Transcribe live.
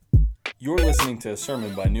You're listening to a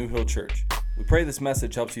sermon by New Hill Church. We pray this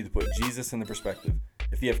message helps you to put Jesus into perspective.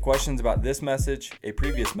 If you have questions about this message, a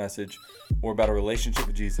previous message, or about a relationship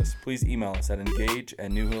with Jesus, please email us at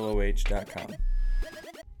engage@newhilloh.com.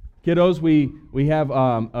 Kiddos, we have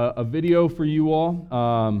a video for you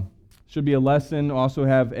all. Should be a lesson. Also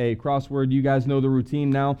have a crossword. You guys know the routine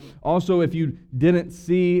now. Also, if you didn't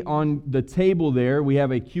see on the table there, we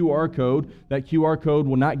have a QR code. That QR code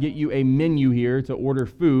will not get you a menu here to order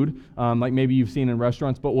food, like maybe you've seen in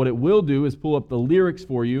restaurants, but what it will do is pull up the lyrics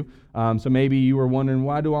for you. So maybe you were wondering,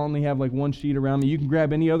 why do I only have like one sheet around me? You can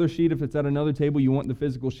grab any other sheet. If it's at another table, you want the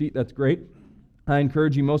physical sheet, that's great. I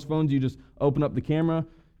encourage you, most phones, you just open up the camera,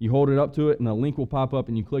 you hold it up to it, and a link will pop up,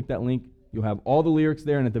 and you click that link. You'll have all the lyrics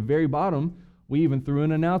there, and at the very bottom, we even threw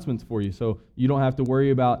in announcements for you, so you don't have to worry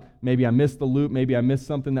about, maybe I missed the loop, maybe I missed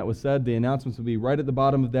something that was said. The announcements will be right at the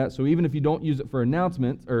bottom of that, so even if you don't use it for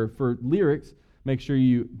announcements or for lyrics, make sure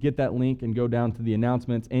you get that link and go down to the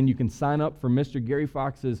announcements, and you can sign up for Mr. Gary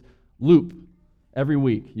Fox's loop every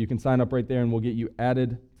week. You can sign up right there, and we'll get you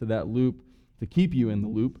added to that loop to keep you in the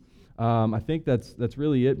loop. I think that's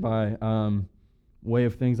really it by way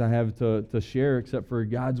of things I have to share, except for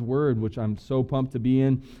God's Word, which I'm so pumped to be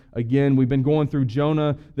in. Again, we've been going through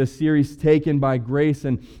Jonah, the series Taken by Grace,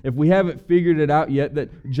 and if we haven't figured it out yet,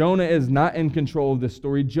 that Jonah is not in control of this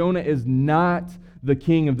story. Jonah is not the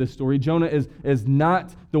king of this story. Jonah is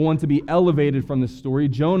not the one to be elevated from this story.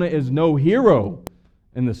 Jonah is no hero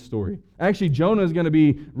in this story. Actually, Jonah is going to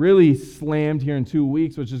be really slammed here in 2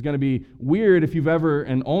 weeks, which is going to be weird if you've ever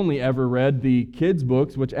and only ever read the kids'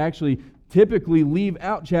 books, which actually typically leave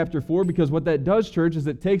out chapter 4, because what that does, church, is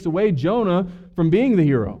it takes away Jonah from being the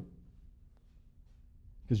hero.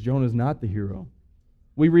 Because Jonah is not the hero.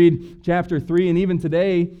 We read chapter 3, and even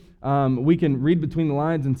today, we can read between the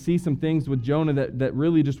lines and see some things with Jonah that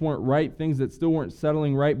really just weren't right, things that still weren't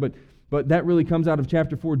settling right, but that really comes out of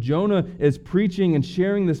chapter 4. Jonah is preaching and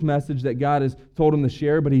sharing this message that God has told him to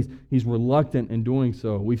share, but he's reluctant in doing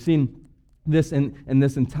so. We've seen this in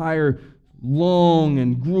this entire long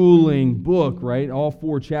and grueling book, right? All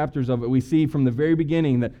 4 chapters of it. We see from the very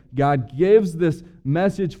beginning that God gives this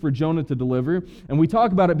message for Jonah to deliver, and we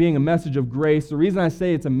talk about it being a message of grace. The reason I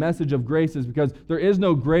say it's a message of grace is because there is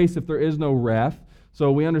no grace if there is no wrath.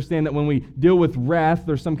 So we understand that when we deal with wrath,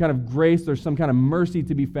 there's some kind of grace, there's some kind of mercy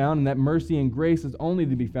to be found, and that mercy and grace is only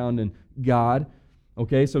to be found in God.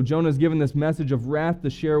 Okay, so Jonah's given this message of wrath to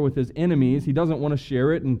share with his enemies. He doesn't want to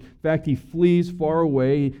share it. In fact, he flees far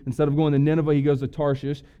away. Instead of going to Nineveh, he goes to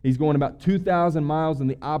Tarshish. He's going about 2,000 miles in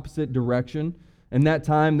the opposite direction. In that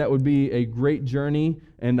time, that would be a great journey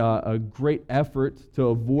and a great effort to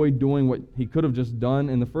avoid doing what he could have just done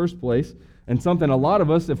in the first place, and something a lot of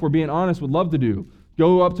us, if we're being honest, would love to do.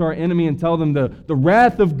 Go up to our enemy and tell them the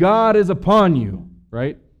wrath of God is upon you,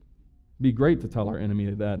 right? Be great to tell our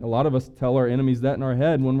enemy that. A lot of us tell our enemies that in our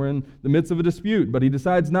head when we're in the midst of a dispute, but he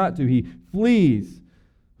decides not to. He flees.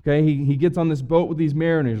 Okay, he gets on this boat with these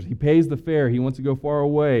mariners. He pays the fare. He wants to go far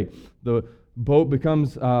away. The boat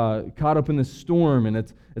becomes caught up in this storm, and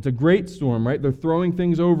it's a great storm, right? They're throwing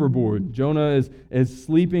things overboard. Jonah is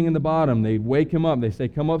sleeping in the bottom. They wake him up. They say,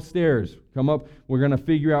 come upstairs. Come up. We're going to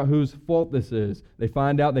figure out whose fault this is. They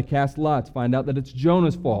find out, they cast lots, find out that it's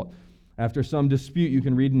Jonah's fault. After some dispute, you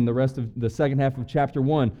can read in the rest of the second half of chapter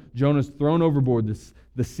 1, Jonah's thrown overboard.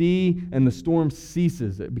 The sea and the storm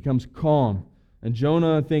ceases. It becomes calm. And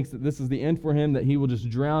Jonah thinks that this is the end for him, that he will just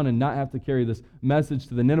drown and not have to carry this message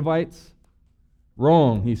to the Ninevites.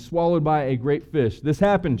 Wrong. He's swallowed by a great fish. This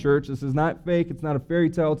happened, church. This is not fake. It's not a fairy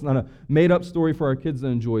tale. It's not a made-up story for our kids to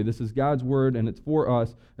enjoy. This is God's Word, and it's for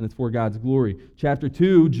us, and it's for God's glory. Chapter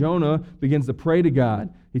 2, Jonah begins to pray to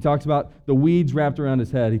God. He talks about the weeds wrapped around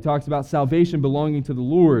his head. He talks about salvation belonging to the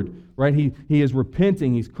Lord, right? He is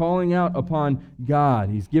repenting. He's calling out upon God.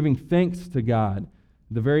 He's giving thanks to God.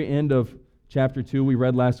 At the very end of chapter 2, we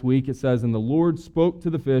read last week, it says, "And the Lord spoke to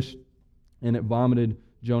the fish, and it vomited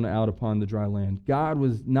Jonah out upon the dry land." God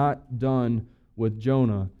was not done with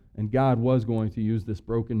Jonah, and God was going to use this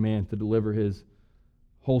broken man to deliver his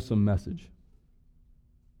wholesome message.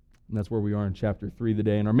 And that's where we are in chapter 3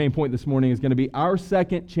 today. And our main point this morning is going to be our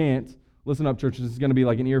second chance. Listen up, church. This is going to be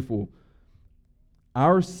like an earful.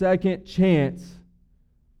 Our second chance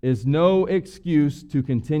is no excuse to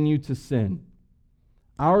continue to sin.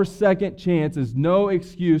 Our second chance is no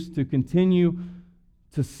excuse to continue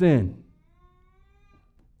to sin.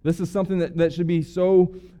 This is something that should be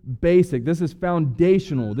so basic. This is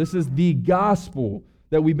foundational. This is the gospel,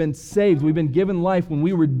 that we've been saved. We've been given life when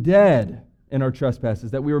we were dead in our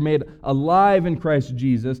trespasses, that we were made alive in Christ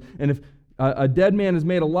Jesus. And if a dead man is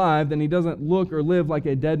made alive, then he doesn't look or live like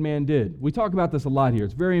a dead man did. We talk about this a lot here.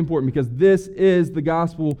 It's very important because this is the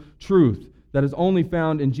gospel truth that is only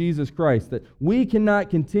found in Jesus Christ, that we cannot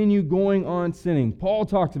continue going on sinning. Paul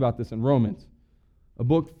talks about this in Romans, a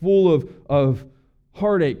book full of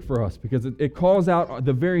heartache for us because it calls out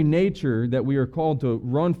the very nature that we are called to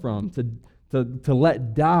run from, to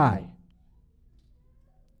let die.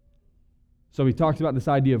 So he talks about this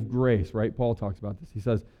idea of grace, right? Paul talks about this. He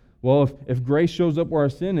says, well, if grace shows up where our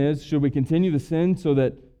sin is, should we continue to sin so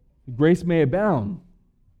that grace may abound?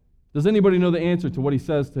 Does anybody know the answer to what he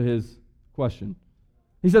says to his question?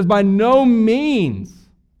 He says, by no means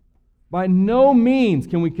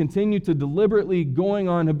can we continue to deliberately going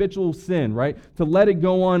on habitual sin, right? To let it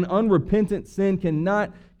go on. Unrepentant sin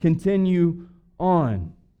cannot continue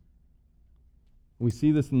on. We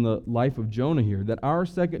see this in the life of Jonah here, that our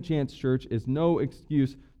second chance church is no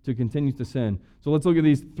excuse to continue to sin. So let's look at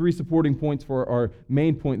these three supporting points for our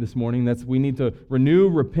main point this morning. That's we need to renew,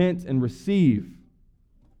 repent, and receive.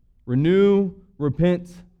 Renew, repent,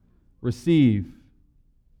 receive.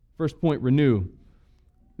 First point, renew.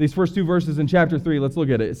 These first two verses in chapter 3, let's look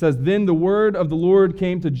at it. It says, then the word of the Lord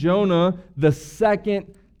came to Jonah the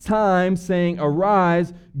second time, saying,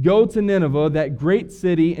 arise, go to Nineveh, that great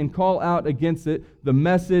city, and call out against it the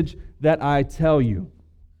message that I tell you.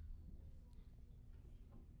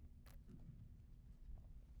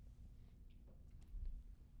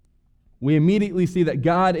 We immediately see that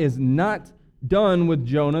God is not done with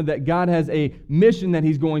Jonah, that God has a mission that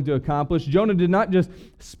he's going to accomplish. Jonah did not just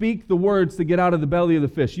speak the words to get out of the belly of the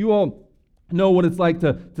fish. You all know what it's like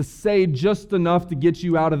to say just enough to get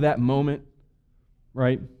you out of that moment,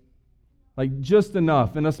 right? Like just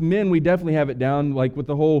enough. And us men, we definitely have it down, like with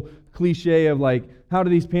the whole cliche of like, how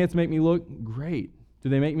do these pants make me look? Great. Do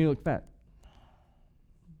they make me look fat?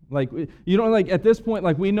 Like, you know, like at this point,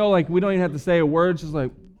 like we know, like we don't even have to say a word, it's just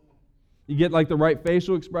like, you get like the right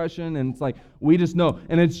facial expression, and it's like, we just know.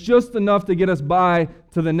 And it's just enough to get us by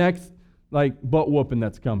to the next, like, butt whooping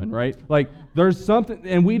that's coming, right? Like, there's something,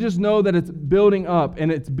 and we just know that it's building up,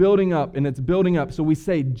 and it's building up, and it's building up. So we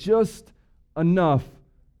say just enough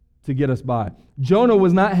to get us by. Jonah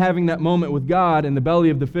was not having that moment with God in the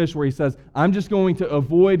belly of the fish where he says, I'm just going to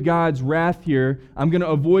avoid God's wrath here. I'm going to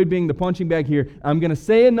avoid being the punching bag here. I'm going to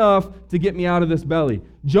say enough to get me out of this belly.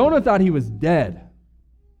 Jonah thought he was dead.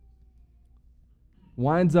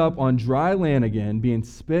 Winds up on dry land again, being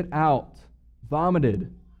spit out,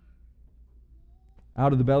 vomited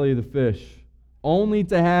out of the belly of the fish, only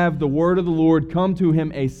to have the word of the Lord come to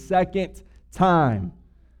him a second time.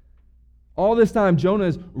 All this time, Jonah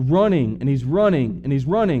is running, and he's running, and he's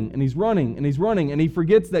running, and he's running, and he's running, and he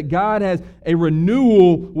forgets that God has a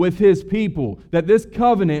renewal with his people, that this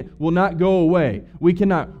covenant will not go away. We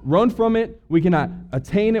cannot run from it. We cannot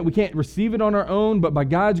attain it. We can't receive it on our own, but by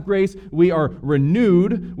God's grace, we are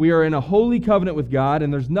renewed. We are in a holy covenant with God,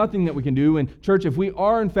 and there's nothing that we can do. And church, if we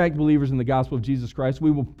are in fact believers in the gospel of Jesus Christ,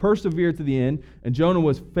 we will persevere to the end, and Jonah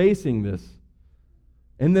was facing this.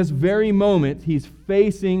 In this very moment, he's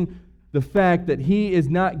facing the fact that he is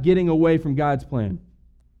not getting away from God's plan.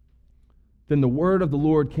 Then the word of the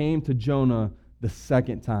Lord came to Jonah the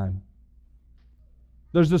second time.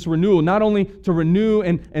 There's this renewal, not only to renew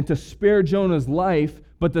and to spare Jonah's life,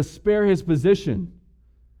 but to spare his position.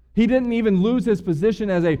 He didn't even lose his position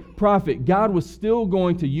as a prophet. God was still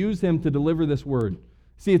going to use him to deliver this word.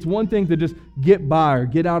 See, it's one thing to just get by or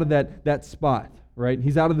get out of that spot, right?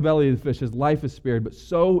 He's out of the belly of the fish. His life is spared, but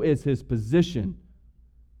so is his position.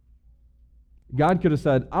 God could have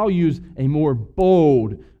said, I'll use a more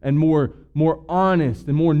bold and more honest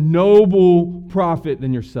and more noble prophet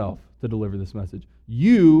than yourself to deliver this message.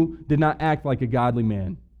 You did not act like a godly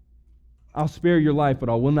man. I'll spare your life, but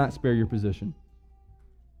I will not spare your position.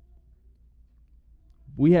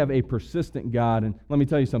 We have a persistent God, and let me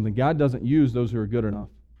tell you something. God doesn't use those who are good enough.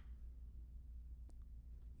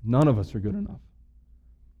 None of us are good enough.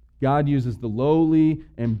 God uses the lowly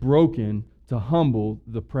and broken to humble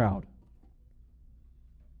the proud.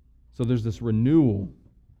 So there's this renewal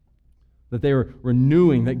that they were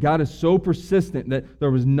renewing, that God is so persistent that there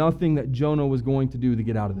was nothing that Jonah was going to do to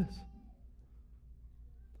get out of this.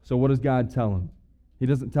 So what does God tell him? He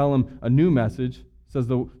doesn't tell him a new message. It says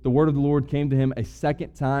the word of the Lord came to him a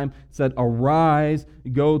second time, said, arise,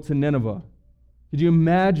 go to Nineveh. Could you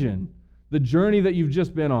imagine the journey that you've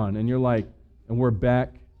just been on, and you're like, and we're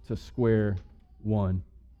back to square one.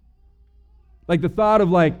 Like the thought of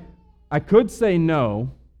like, I could say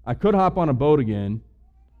no, I could hop on a boat again,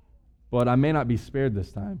 but I may not be spared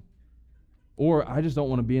this time. Or I just don't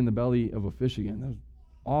want to be in the belly of a fish again. That was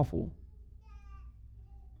awful.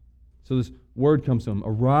 So this word comes to him,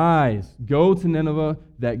 arise, go to Nineveh,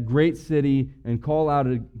 that great city, and call out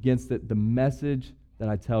against it the message that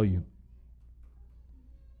I tell you.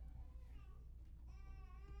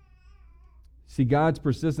 See, God's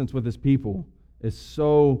persistence with his people is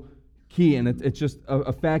so key, and it's just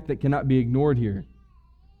a fact that cannot be ignored here.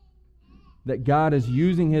 That God is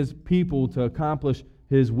using his people to accomplish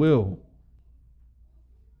his will.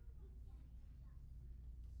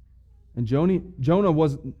 And Jonah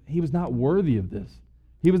was not worthy of this.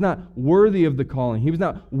 He was not worthy of the calling. He was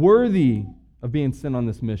not worthy of being sent on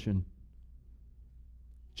this mission.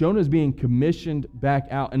 Jonah is being commissioned back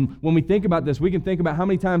out. And when we think about this, we can think about how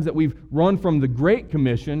many times that we've run from the Great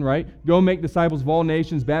Commission, right? Go make disciples of all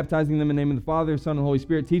nations, baptizing them in the name of the Father, Son, and Holy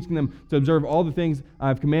Spirit, teaching them to observe all the things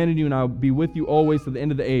I've commanded you, and I'll be with you always to the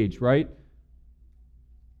end of the age, right?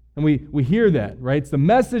 And we hear that, right? It's the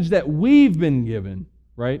message that we've been given,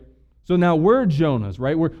 right? So now we're Jonahs,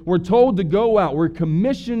 right? We're told to go out. We're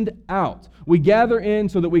commissioned out. We gather in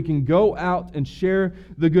so that we can go out and share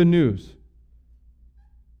the good news.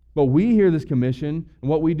 But we hear this commission, and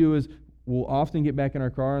what we do is we'll often get back in our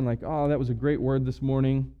car and like, oh, that was a great word this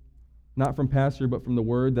morning. Not from pastor, but from the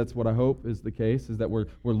word. That's what I hope is the case, is that we're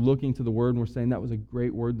looking to the word and we're saying that was a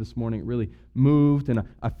great word this morning. It really moved, and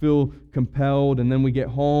I feel compelled. And then we get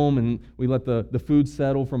home and we let the food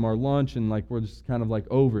settle from our lunch, and like we're just kind of like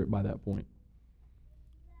over it by that point.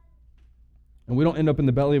 And we don't end up in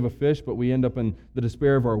the belly of a fish, but we end up in the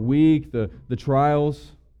despair of our week, the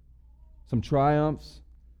trials, some triumphs.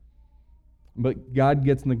 But God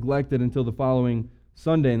gets neglected until the following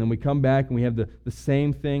Sunday, and then we come back and we have the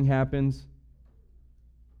same thing happens.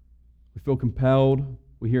 We feel compelled.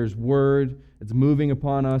 We hear his word. It's moving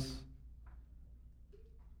upon us.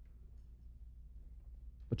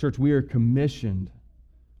 But church, we are commissioned.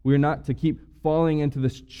 We are not to keep falling into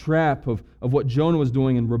this trap of what Jonah was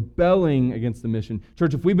doing and rebelling against the mission.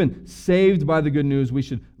 Church, if we've been saved by the good news, we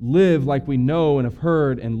should live like we know and have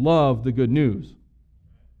heard and love the good news.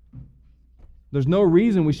 There's no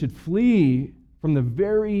reason we should flee from the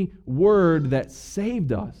very word that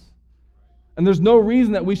saved us. And there's no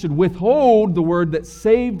reason that we should withhold the word that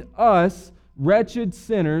saved us, wretched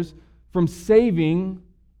sinners, from saving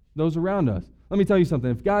those around us. Let me tell you something.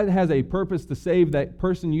 If God has a purpose to save that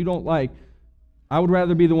person you don't like, I would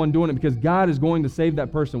rather be the one doing it, because God is going to save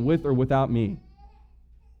that person with or without me.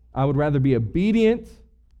 I would rather be obedient,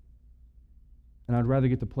 and I'd rather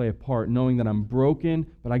get to play a part knowing that I'm broken,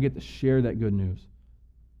 but I get to share that good news.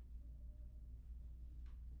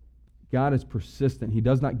 God is persistent. He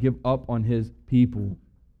does not give up on his people.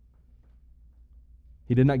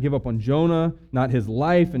 He did not give up on Jonah, not his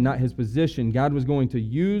life and not his position. God was going to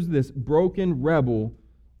use this broken rebel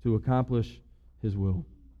to accomplish his will.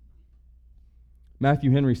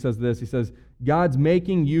 Matthew Henry says this. He says, God's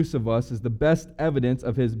making use of us is the best evidence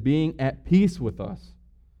of his being at peace with us.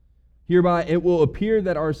 Hereby it will appear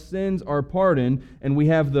that our sins are pardoned, and we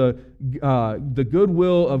have the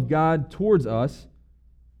goodwill of God towards us.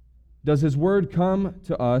 Does his word come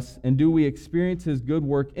to us, and do we experience his good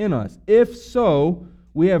work in us? If so,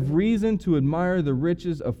 we have reason to admire the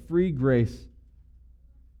riches of free grace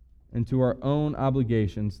and to our own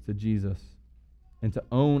obligations to Jesus, and to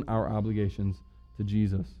own our obligations to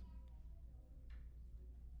Jesus.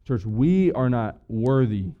 Church, we are not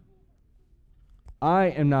worthy. I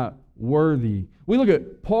am not worthy. We look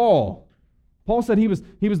at Paul. Paul said he was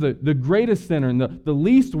the greatest sinner and the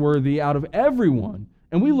least worthy out of everyone.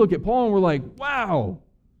 And we look at Paul and we're like, wow,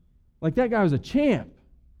 like that guy was a champ.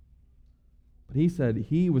 But he said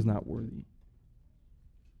he was not worthy.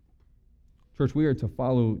 Church, we are to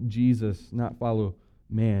follow Jesus, not follow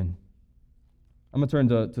man. I'm going to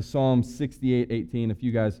turn to Psalm 68:18. If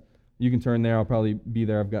you guys, you can turn there. I'll probably be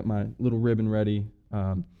there. I've got my little ribbon ready.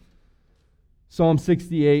 Psalm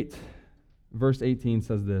 68, verse 18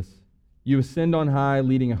 says this. You ascend on high,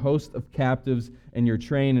 leading a host of captives in your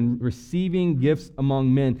train and receiving gifts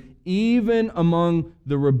among men, even among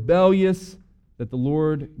the rebellious, that the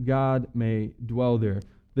Lord God may dwell there.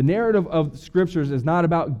 The narrative of the Scriptures is not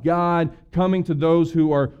about God coming to those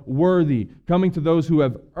who are worthy, coming to those who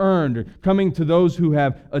have earned, or coming to those who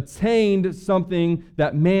have attained something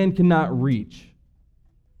that man cannot reach.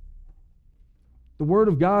 The Word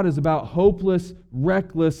of God is about hopeless,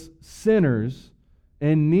 reckless sinners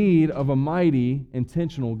in need of a mighty,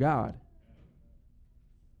 intentional God.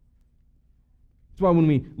 That's why when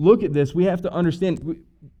we look at this, we have to understand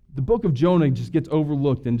the book of Jonah just gets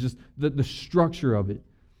overlooked and just the structure of it.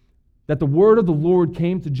 That the word of the Lord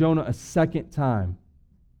came to Jonah a second time.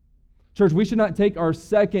 Church, we should not take our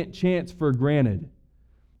second chance for granted.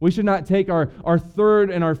 We should not take our third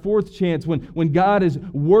and our fourth chance when God is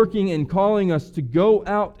working and calling us to go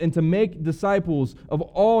out and to make disciples of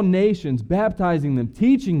all nations, baptizing them,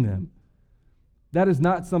 teaching them. That is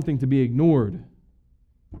not something to be ignored.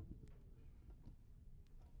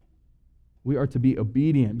 We are to be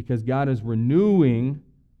obedient because God is renewing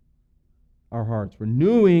our hearts,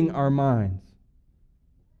 renewing our minds,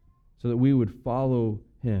 so that we would follow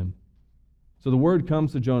Him. So the word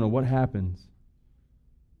comes to Jonah. What happens?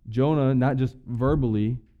 Jonah, not just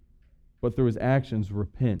verbally, but through his actions,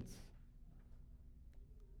 repents.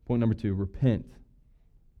 Point number 2, repent.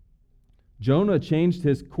 Jonah changed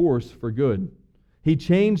his course for good. He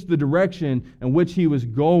changed the direction in which he was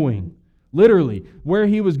going. Literally, where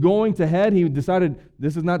he was going to head, he decided,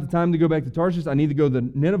 this is not the time to go back to Tarshish. I need to go to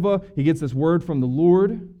Nineveh. He gets this word from the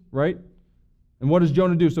Lord, right? And what does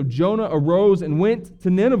Jonah do? So Jonah arose and went to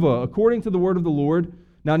Nineveh, according to the word of the Lord.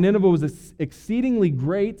 Now Nineveh was an exceedingly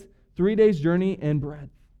great 3 days' journey in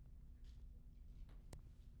breadth.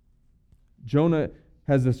 Jonah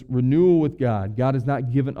has this renewal with God. God has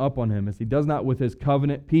not given up on him, as He does not with His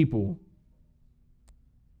covenant people.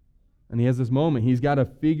 And he has this moment. He's got to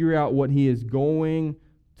figure out what he is going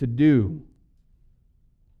to do.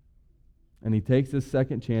 And he takes this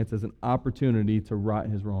second chance as an opportunity to right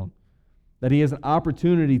his wrong. That he has an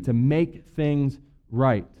opportunity to make things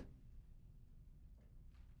right.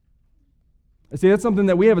 See, that's something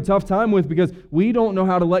that we have a tough time with because we don't know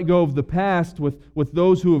how to let go of the past with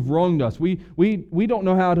those who have wronged us. We don't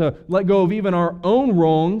know how to let go of even our own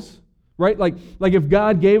wrongs, right? Like if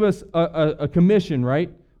God gave us a commission, right?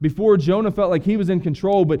 Before, Jonah felt like he was in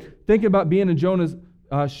control, but think about being in Jonah's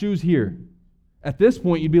shoes here. At this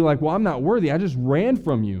point, you'd be like, well, I'm not worthy. I just ran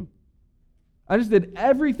from you. I just did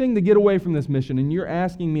everything to get away from this mission, and you're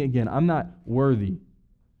asking me again. I'm not worthy.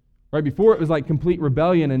 Right before, it was like complete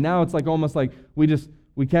rebellion, and now it's like almost like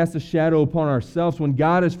we cast a shadow upon ourselves when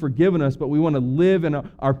God has forgiven us, but we want to live in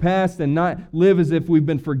our past and not live as if we've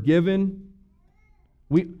been forgiven.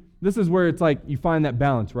 This is where it's like you find that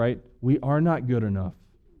balance, right? We are not good enough,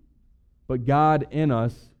 but God in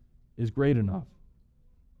us is great enough.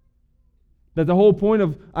 That the whole point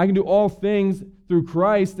of I can do all things through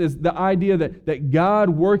Christ is the idea that God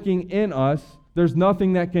working in us, there's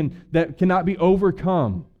nothing that cannot be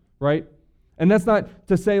overcome. Right? And that's not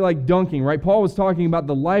to say like dunking, right? Paul was talking about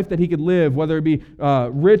the life that he could live, whether it be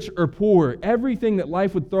rich or poor, everything that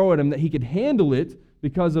life would throw at him, that he could handle it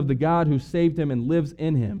because of the God who saved him and lives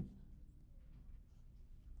in him.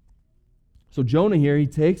 So Jonah here, he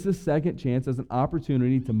takes this second chance as an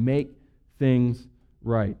opportunity to make things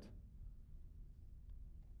right.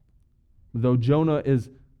 Though Jonah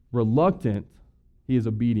is reluctant, he is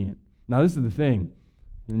obedient. Now this is the thing.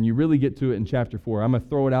 And you really get to it in chapter 4. I'm going to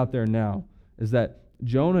throw it out there now, is that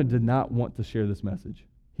Jonah did not want to share this message.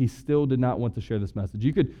 He still did not want to share this message.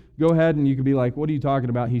 You could go ahead and you could be like, what are you talking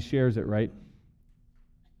about? He shares it, right?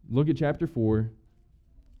 Look at chapter 4.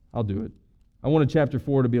 I'll do it. I wanted chapter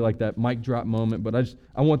 4 to be like that mic drop moment, but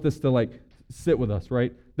I want this to like sit with us,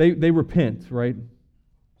 right? They repent, right?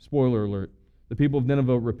 Spoiler alert. The people of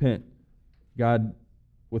Nineveh repent. God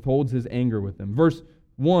withholds His anger with them. Verse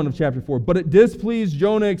 1 of chapter 4. But it displeased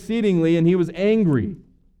Jonah exceedingly, and he was angry.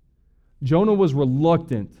 Jonah was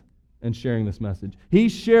reluctant in sharing this message. He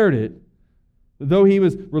shared it. Though he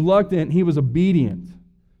was reluctant, he was obedient.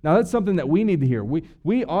 Now that's something that we need to hear.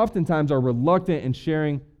 We oftentimes are reluctant in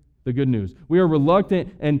sharing the good news. We are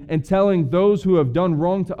reluctant in telling those who have done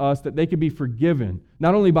wrong to us that they could be forgiven,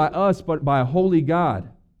 not only by us, but by a holy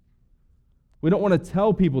God. We don't want to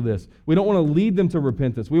tell people this. We don't want to lead them to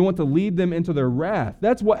repentance. We want to lead them into their wrath.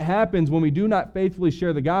 That's what happens when we do not faithfully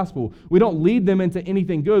share the gospel. We don't lead them into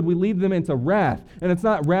anything good. We lead them into wrath. And it's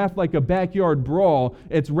not wrath like a backyard brawl.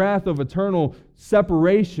 It's wrath of eternal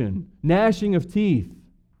separation, gnashing of teeth.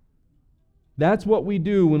 That's what we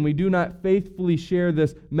do when we do not faithfully share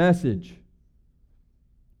this message.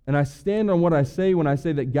 And I stand on what I say when I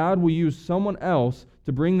say that God will use someone else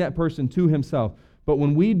to bring that person to Himself. But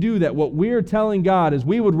when we do that, what we're telling God is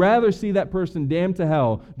we would rather see that person damned to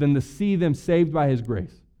hell than to see them saved by His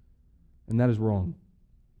grace. And that is wrong.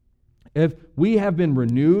 If we have been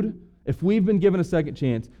renewed, if we've been given a second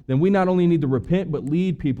chance, then we not only need to repent, but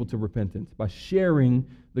lead people to repentance by sharing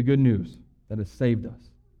the good news that has saved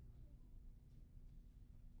us.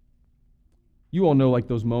 You all know like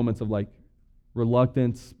those moments of like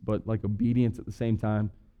reluctance, but like obedience at the same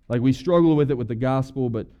time. Like we struggle with it with the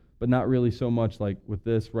gospel, but not really so much like with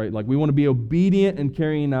this, right? Like we want to be obedient in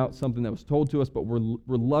carrying out something that was told to us, but we're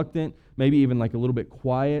reluctant, maybe even like a little bit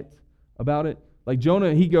quiet about it. Like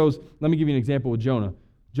Jonah, he goes, let me give you an example with Jonah.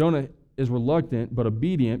 Jonah, is reluctant but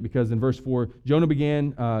obedient, because in verse 4, Jonah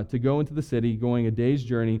began to go into the city, going a day's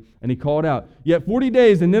journey, and he called out, "Yet 40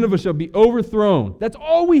 days and Nineveh shall be overthrown." That's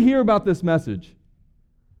all we hear about this message.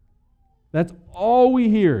 That's all we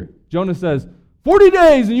hear. Jonah says, 40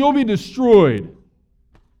 days and you'll be destroyed.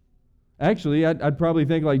 Actually, I'd probably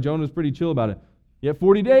think like Jonah's pretty chill about it. Yet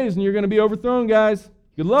 40 days and you're going to be overthrown, guys.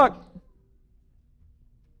 Good luck.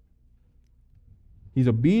 He's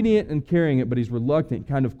obedient and carrying it, but he's reluctant,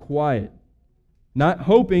 kind of quiet. Not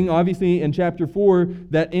hoping, obviously, in chapter 4,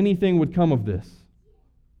 that anything would come of this.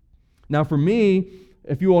 Now, for me,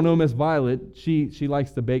 if you all know Miss Violet, she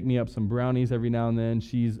likes to bake me up some brownies every now and then.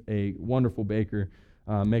 She's a wonderful baker,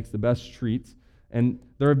 makes the best treats. And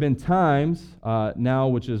there have been times now,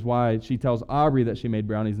 which is why she tells Aubrey that she made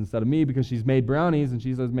brownies instead of me, because she's made brownies, and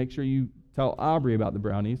she says, make sure you tell Aubrey about the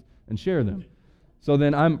brownies and share them. So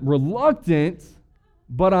then I'm reluctant,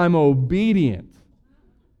 but I'm obedient.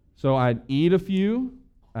 So I eat a few.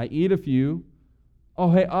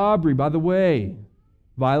 Oh, hey, Aubrey, by the way,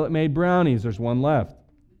 Violet made brownies. There's one left.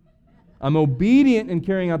 I'm obedient in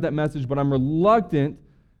carrying out that message, but I'm reluctant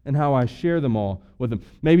in how I share them all with them.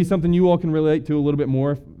 Maybe something you all can relate to a little bit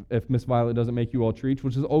more if Miss Violet doesn't make you all treats,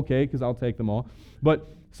 which is okay because I'll take them all.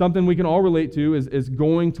 But something we can all relate to is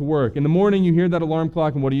going to work. In the morning, you hear that alarm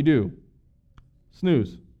clock, and what do?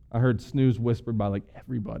 Snooze. I heard snooze whispered by like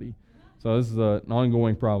everybody. So this is an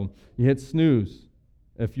ongoing problem. You hit snooze.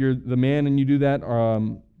 If you're the man and you do that,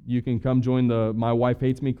 you can come join the My Wife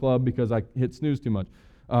Hates Me Club because I hit snooze too much.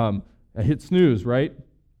 I hit snooze, right?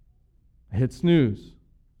 I hit snooze.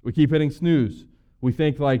 We keep hitting snooze. We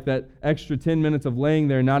think like that extra 10 minutes of laying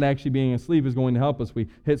there not actually being asleep is going to help us. We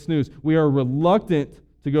hit snooze. We are reluctant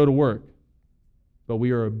to go to work, but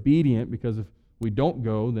we are obedient because if we don't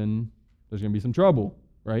go, then there's going to be some trouble,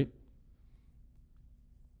 right?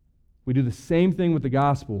 We do the same thing with the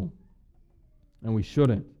gospel, and we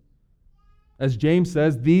shouldn't. As James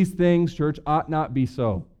says, these things, church, ought not be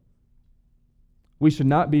so. We should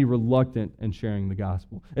not be reluctant in sharing the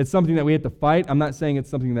gospel. It's something that we have to fight. I'm not saying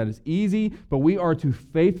it's something that is easy, but we are to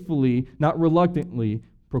faithfully, not reluctantly,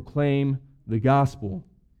 proclaim the gospel.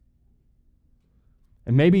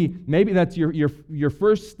 And maybe that's your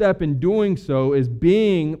first step in doing so is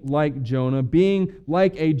being like Jonah, being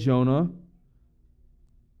like a Jonah.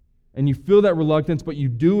 And you feel that reluctance, but you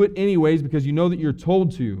do it anyways because you know that you're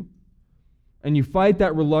told to. And you fight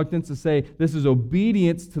that reluctance to say, this is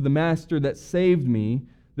obedience to the master that saved me.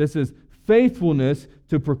 This is faithfulness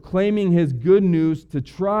to proclaiming his good news to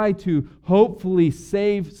try to hopefully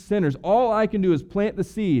save sinners. All I can do is plant the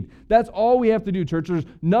seed. That's all we have to do, church. There's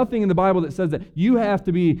nothing in the Bible that says that you have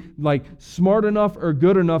to be like smart enough or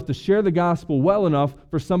good enough to share the gospel well enough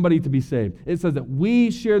for somebody to be saved. It says that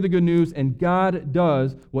we share the good news and God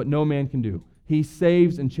does what no man can do. He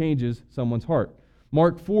saves and changes someone's heart.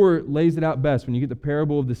 Mark 4 lays it out best when you get the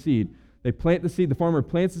parable of the seed. They plant the seed, the farmer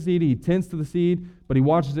plants the seed, he tends to the seed, but he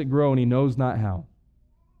watches it grow and he knows not how.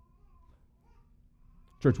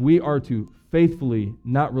 Church, we are to faithfully,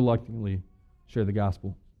 not reluctantly, share the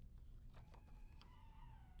gospel.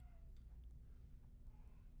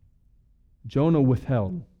 Jonah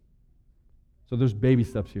withheld. So there's baby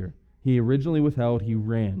steps here. He originally withheld, he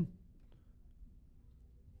ran.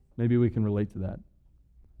 Maybe we can relate to that.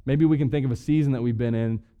 Maybe we can think of a season that we've been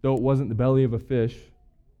in, though it wasn't the belly of a fish.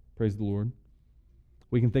 Praise the Lord.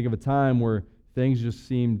 We can think of a time where things just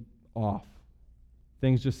seemed off.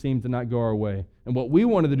 Things just seemed to not go our way. And what we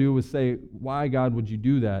wanted to do was say, why, God, would you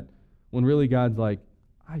do that? When really God's like,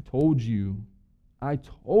 I told you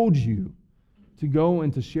to go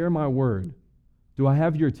and to share my word. Do I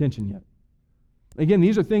have your attention yet? Again,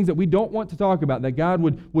 these are things that we don't want to talk about, that God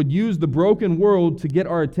would use the broken world to get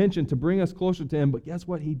our attention, to bring us closer to him, but guess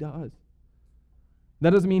what? He does. That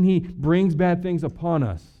doesn't mean he brings bad things upon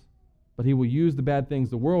us, but he will use the bad things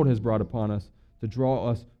the world has brought upon us to draw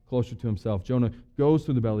us closer to himself. Jonah goes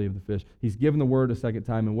through the belly of the fish. He's given the word a second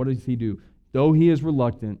time, and what does he do? Though he is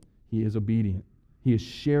reluctant, he is obedient. He is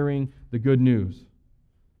sharing the good news.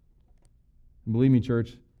 And believe me,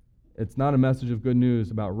 church, it's not a message of good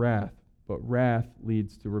news about wrath, but wrath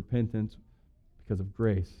leads to repentance because of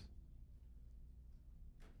grace.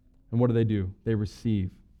 And what do? They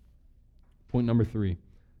receive. Point number 3.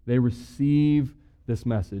 They receive this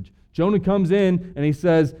message. Jonah comes in and he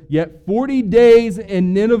says, yet 40 days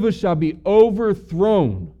and Nineveh shall be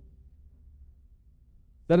overthrown.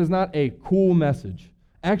 That is not a cool message.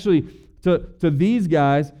 Actually, to these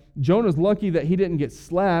guys, Jonah's lucky that he didn't get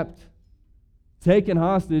slapped, taken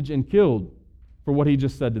hostage, and killed for what he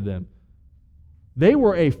just said to them. They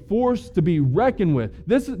were a force to be reckoned with.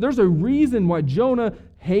 There's a reason why Jonah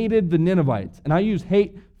hated the Ninevites. And I use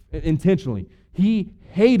hate intentionally. He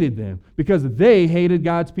hated them because they hated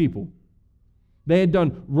God's people. They had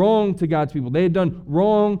done wrong to God's people. They had done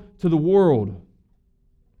wrong to the world.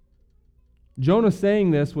 Jonah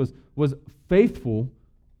saying this was faithful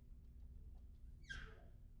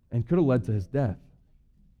and could have led to his death.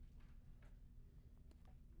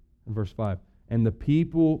 In verse 5, and the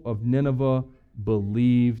people of Nineveh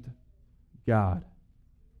believed God.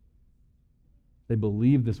 They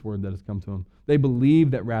believe this word that has come to them. They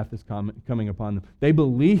believe that wrath is coming upon them. They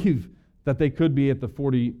believe that they could be at the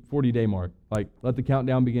 40-day mark. Like, let the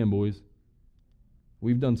countdown begin, boys.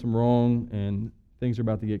 We've done some wrong, and things are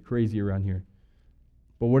about to get crazy around here.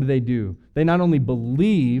 But what do? They not only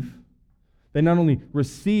believe, they not only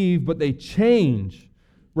receive, but they change.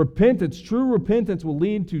 Repentance, true repentance will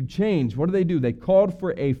lead to change. What do? They called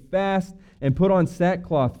for a fast and put on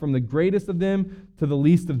sackcloth from the greatest of them to the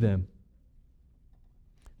least of them.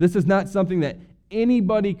 This is not something that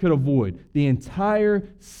anybody could avoid. The entire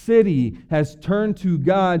city has turned to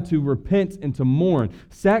God to repent and to mourn.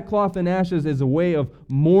 Sackcloth and ashes is a way of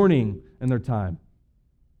mourning in their time.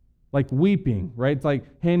 Like weeping, right? It's like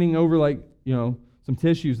handing over some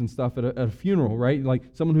tissues and stuff at a funeral, right? Like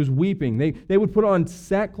someone who's weeping. They would put on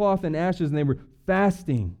sackcloth and ashes and they were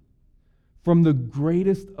fasting. From the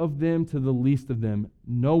greatest of them to the least of them,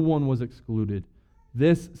 no one was excluded.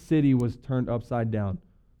 This city was turned upside down.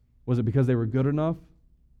 Was it because they were good enough?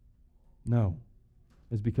 No.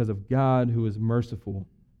 It's because of God who is merciful.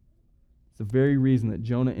 It's the very reason that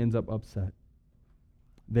Jonah ends up upset.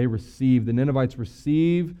 The Ninevites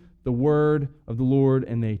receive the word of the Lord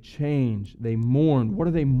and they change. They mourn. What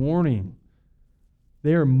are they mourning?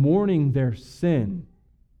 They are mourning their sin.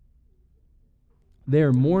 They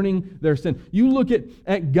are mourning their sin. You look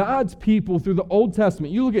at God's people through the Old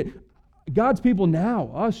Testament. You look at God's people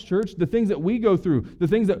now, us, church, the things that we go through, the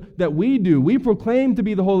things that we do. We proclaim to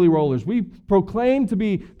be the holy rollers. We proclaim to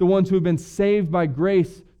be the ones who have been saved by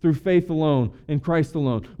grace through faith alone, in Christ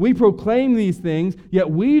alone. We proclaim these things, yet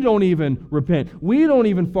we don't even repent. We don't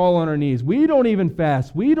even fall on our knees. We don't even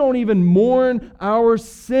fast. We don't even mourn our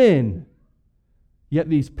sin. Yet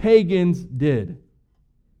these pagans did.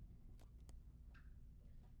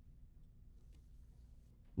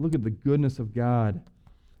 Look at the goodness of God.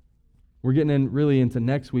 We're getting really into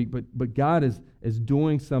next week, but God is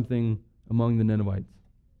doing something among the Ninevites.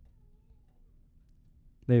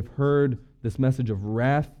 They've heard this message of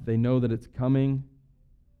wrath. They know that it's coming.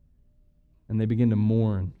 And they begin to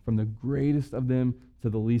mourn from the greatest of them to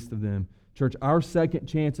the least of them. Church, our second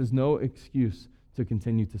chance is no excuse to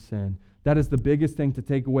continue to sin. That is the biggest thing to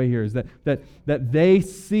take away here, is that they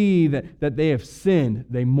see that they have sinned.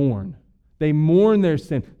 They mourn. They mourn their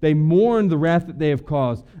sin. They mourn the wrath that they have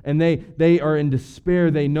caused. And they are in despair.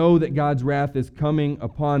 They know that God's wrath is coming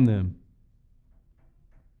upon them.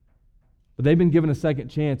 But they've been given a second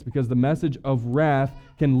chance because the message of wrath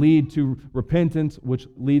can lead to repentance, which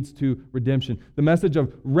leads to redemption. The message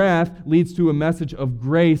of wrath leads to a message of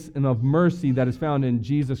grace and of mercy that is found in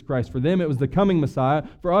Jesus Christ. For them, it was the coming Messiah.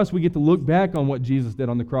 For us, we get to look back on what Jesus did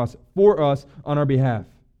on the cross for us on our behalf.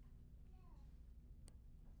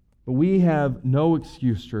 But we have no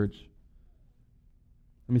excuse, church.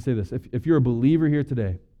 Let me say this. If you're a believer here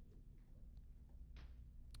today,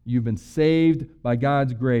 you've been saved by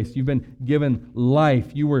God's grace. You've been given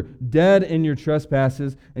life. You were dead in your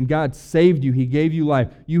trespasses, and God saved you. He gave you life.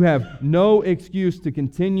 You have no excuse to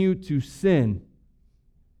continue to sin.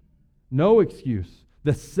 No excuse.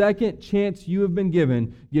 The second chance you have been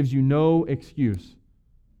given gives you no excuse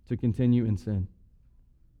to continue in sin.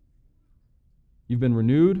 You've been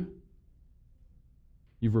renewed,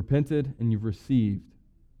 you've repented, and you've received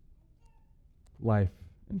life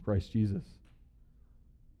in Christ Jesus.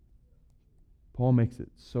 Paul makes it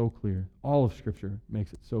so clear. All of Scripture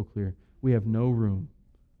makes it so clear. We have no room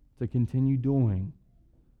to continue doing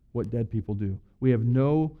what dead people do. We have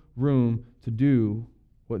no room to do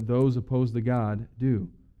what those opposed to God do.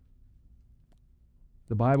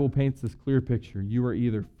 The Bible paints this clear picture. You are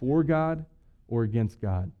either for God or against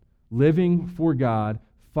God. Living for God,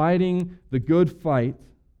 fighting the good fight,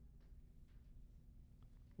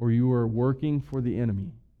 or you are working for the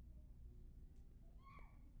enemy.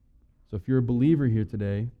 So if you're a believer here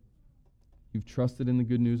today, you've trusted in the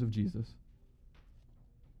good news of Jesus,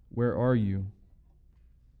 where are you?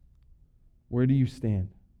 Where do you stand?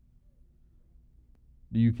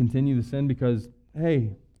 Do you continue to sin because,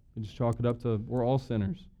 hey, we just chalk it up to we're all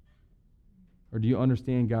sinners? Or do you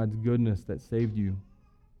understand God's goodness that saved you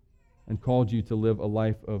and called you to live a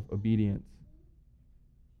life of obedience?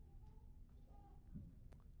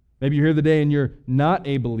 Maybe you're here today and you're not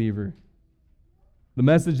a believer. The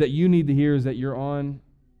message that you need to hear is that you're on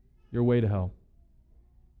your way to hell.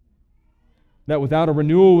 That without a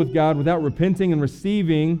renewal with God, without repenting and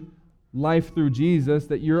receiving life through Jesus,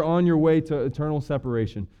 that you're on your way to eternal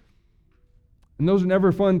separation. And those are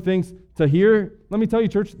never fun things to hear. Let me tell you,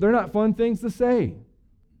 church, they're not fun things to say.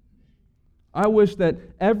 I wish that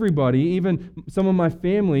everybody, even some of my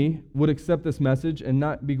family, would accept this message and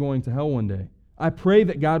not be going to hell one day. I pray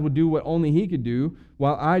that God would do what only He could do,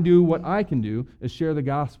 while I do what I can do, is share the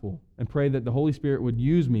gospel, and pray that the Holy Spirit would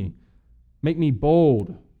use me, make me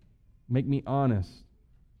bold, make me honest,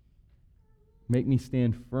 make me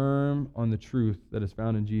stand firm on the truth that is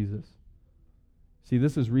found in Jesus. See,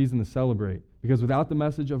 this is reason to celebrate, because without the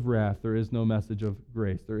message of wrath, there is no message of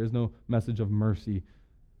grace. There is no message of mercy.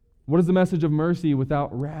 What is the message of mercy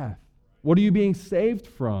without wrath? What are you being saved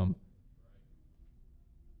from?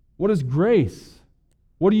 What is grace?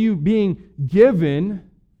 What are you being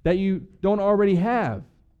given that you don't already have?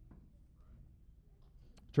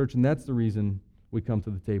 Church, and that's the reason we come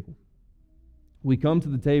to the table. We come to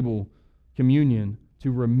the table, communion,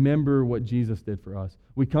 to remember what Jesus did for us.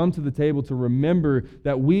 We come to the table to remember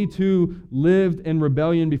that we too lived in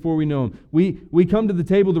rebellion before we know Him. We come to the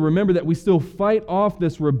table to remember that we still fight off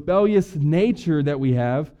this rebellious nature that we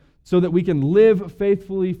have so that we can live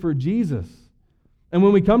faithfully for Jesus. And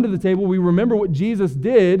when we come to the table, we remember what Jesus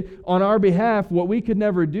did on our behalf, what we could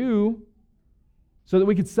never do, so that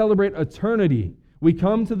we could celebrate eternity. We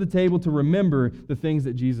come to the table to remember the things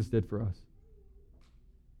that Jesus did for us,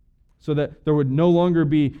 so that there would no longer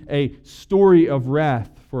be a story of wrath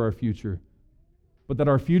for our future, but that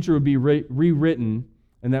our future would be rewritten,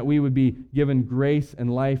 and that we would be given grace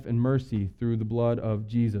and life and mercy through the blood of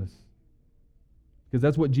Jesus. Because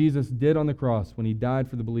that's what Jesus did on the cross when He died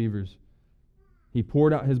for the believers. He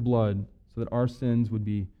poured out His blood so that our sins would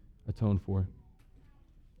be atoned for.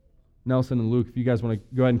 Nelson and Luke, if you guys want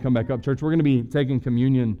to go ahead and come back up. Church, we're going to be taking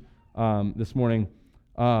communion this morning.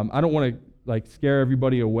 I don't want to scare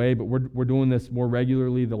everybody away, but we're doing this more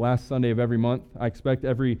regularly the last Sunday of every month. I expect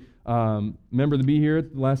every member to be here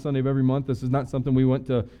the last Sunday of every month. This is not something we went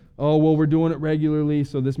to, we're doing it regularly,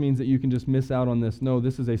 so this means that you can just miss out on this. No,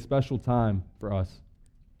 this is a special time for us.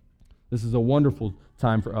 This is a wonderful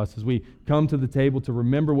time for us as we come to the table to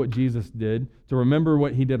remember what Jesus did, to remember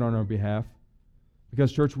what He did on our behalf.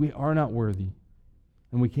 Because, church, we are not worthy,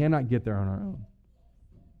 and we cannot get there on our own.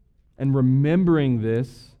 And remembering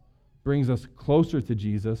this brings us closer to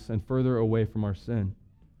Jesus and further away from our sin.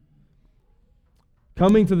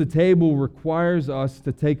 Coming to the table requires us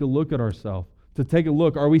to take a look at ourselves, to take a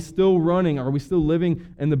look. Are we still running? Are we still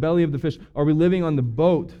living in the belly of the fish? Are we living on the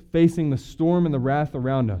boat facing the storm and the wrath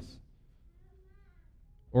around us?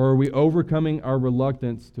 Or are we overcoming our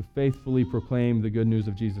reluctance to faithfully proclaim the good news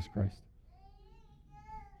of Jesus Christ?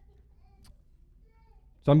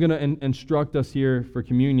 So I'm going to instruct us here for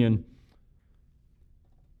communion.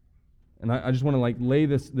 And I just want to lay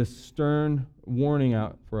this stern warning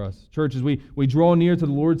out for us. Church, as we draw near to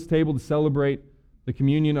the Lord's table to celebrate the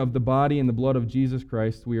communion of the body and the blood of Jesus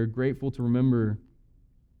Christ, we are grateful to remember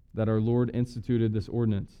that our Lord instituted this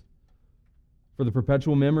ordinance for the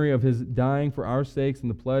perpetual memory of His dying for our sakes and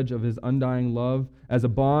the pledge of His undying love as a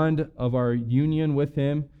bond of our union with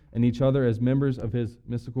Him and each other as members of His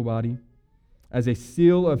mystical body, as a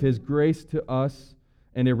seal of His grace to us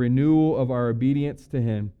and a renewal of our obedience to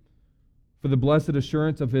Him, for the blessed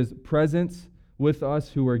assurance of His presence with us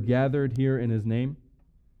who are gathered here in His name,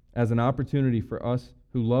 as an opportunity for us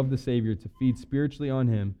who love the Savior to feed spiritually on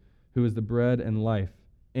Him, who is the bread and life,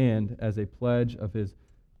 and as a pledge of His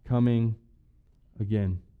coming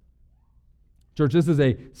again. Church, this is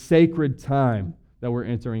a sacred time that we're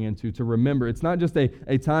entering into to remember. It's not just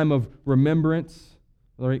a time of remembrance,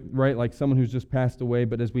 right? Like someone who's just passed away,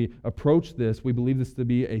 but as we approach this, we believe this to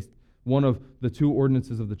be one of the two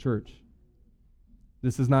ordinances of the church.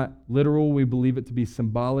 This is not literal. We believe it to be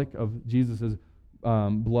symbolic of Jesus'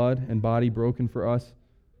 blood and body broken for us.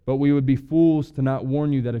 But we would be fools to not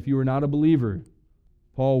warn you that if you are not a believer,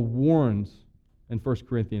 Paul warns in 1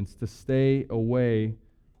 Corinthians to stay away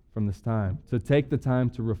from this time, to take the time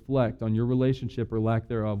to reflect on your relationship or lack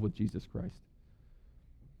thereof with Jesus Christ.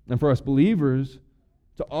 And for us believers,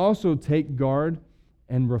 to also take guard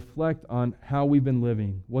and reflect on how we've been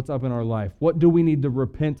living, what's up in our life, what do we need to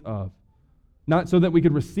repent of? Not so that we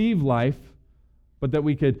could receive life, but that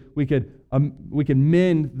we could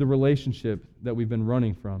mend the relationship that we've been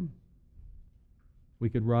running from. We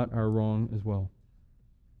could right our wrong as well.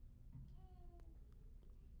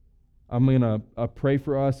 I'm going to pray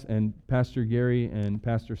for us, and Pastor Gary and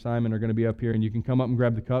Pastor Simon are going to be up here, and you can come up and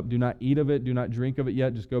grab the cup. Do not eat of it. Do not drink of it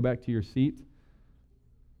yet. Just go back to your seat.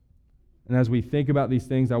 And as we think about these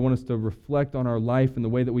things, I want us to reflect on our life and the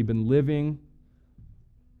way that we've been living.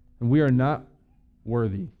 And we are not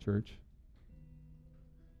worthy, church.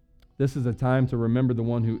 This is a time to remember the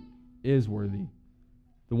one who is worthy,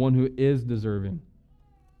 the one who is deserving.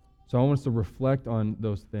 So I want us to reflect on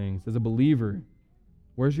those things. As a believer,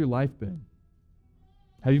 where's your life been?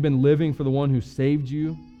 Have you been living for the one who saved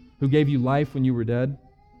you, who gave you life when you were dead?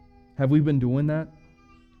 Have we been doing that?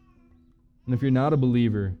 And if you're not a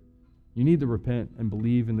believer, you need to repent and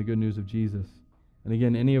believe in the good news of Jesus. And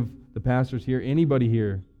again, any of the pastors here, anybody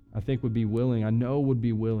here, I think would be willing, I know would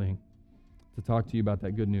be willing to talk to you about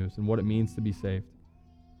that good news and what it means to be saved.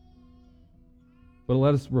 But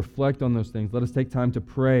let us reflect on those things. Let us take time to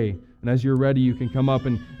pray. And as you're ready, you can come up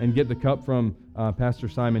and get the cup from Pastor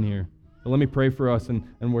Simon here. But let me pray for us, and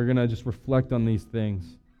we're going to just reflect on these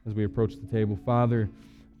things as we approach the table. Father,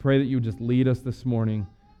 pray that you would just lead us this morning.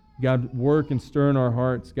 God, work and stir in our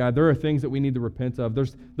hearts. God, there are things that we need to repent of.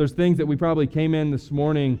 There's things that we probably came in this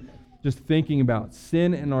morning just thinking about.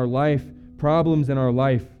 Sin in our life, problems in our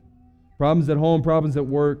life, problems at home, problems at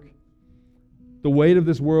work. The weight of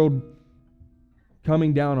this world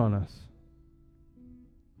coming down on us.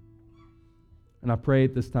 And I pray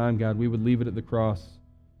at this time, God, we would leave it at the cross.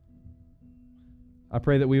 I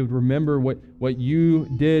pray that we would remember what you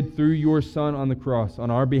did through your Son on the cross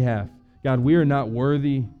on our behalf. God, we are not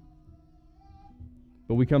worthy,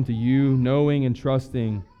 but we come to you knowing and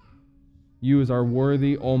trusting you as our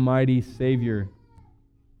worthy, almighty Savior.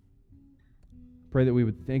 Pray that we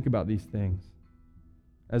would think about these things.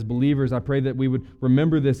 As believers, I pray that we would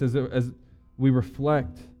remember this as we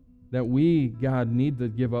reflect that we, God, need to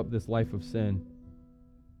give up this life of sin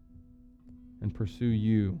and pursue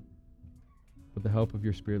you with the help of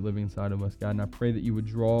your Spirit living inside of us, God. And I pray that you would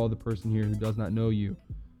draw the person here who does not know you.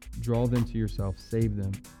 Draw them to yourself. Save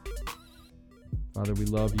them. Father, we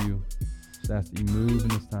love you. Just ask that you move in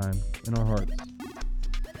this time in our hearts.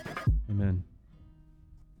 Amen.